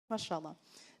mashallah,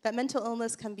 that mental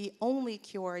illness can be only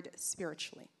cured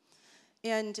spiritually.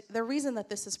 And the reason that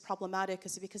this is problematic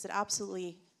is because it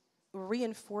absolutely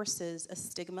reinforces a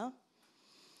stigma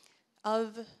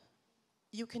of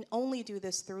you can only do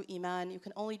this through iman, you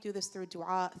can only do this through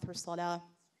dua, through salah.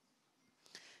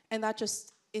 And that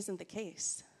just isn't the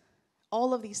case.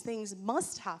 All of these things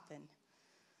must happen,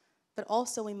 but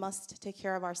also we must take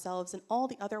care of ourselves in all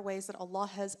the other ways that Allah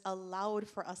has allowed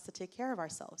for us to take care of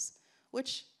ourselves,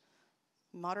 which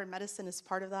modern medicine is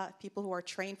part of that. People who are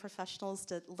trained professionals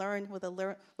to learn with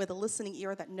a listening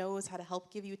ear that knows how to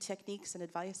help give you techniques and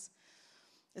advice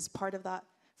is part of that.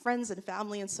 Friends and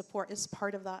family and support is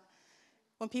part of that.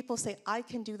 When people say, I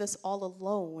can do this all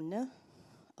alone,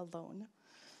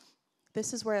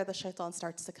 this is where the shaitan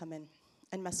starts to come in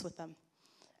and mess with them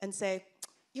and say,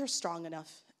 you're strong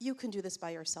enough. You can do this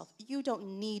by yourself. You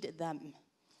don't need them.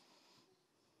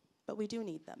 But we do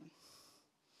need them.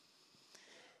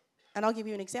 And I'll give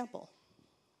you an example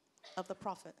of the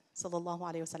Prophet sallallahu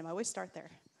alaihi wasallam. I always start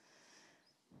there.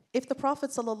 If the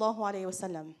Prophet sallallahu alaihi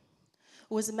wasallam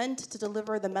was meant to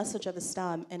deliver the message of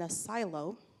Islam in a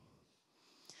silo,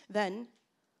 then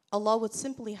Allah would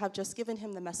simply have just given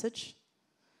him the message,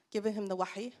 given him the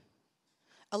wahi,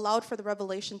 allowed for the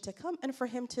revelation to come, and for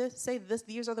him to say,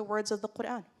 these are the words of the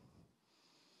Quran.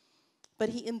 But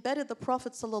he embedded the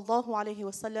Prophet sallallahu alaihi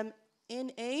wasallam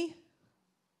in a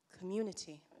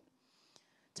community,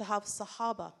 to have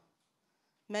Sahaba,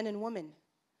 men and women,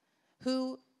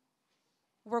 who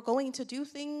were going to do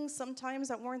things sometimes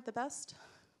that weren't the best,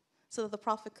 so that the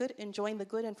Prophet could enjoin the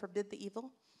good and forbid the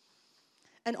evil,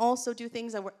 and also do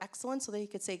things that were excellent so that he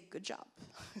could say, good job.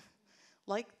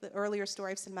 Like the earlier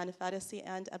story of Salman al-Farisi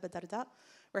and Abu Darda,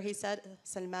 where he said,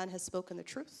 Salman has spoken the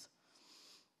truth.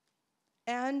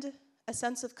 And a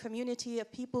sense of community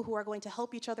of people who are going to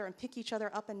help each other and pick each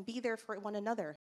other up and be there for one another.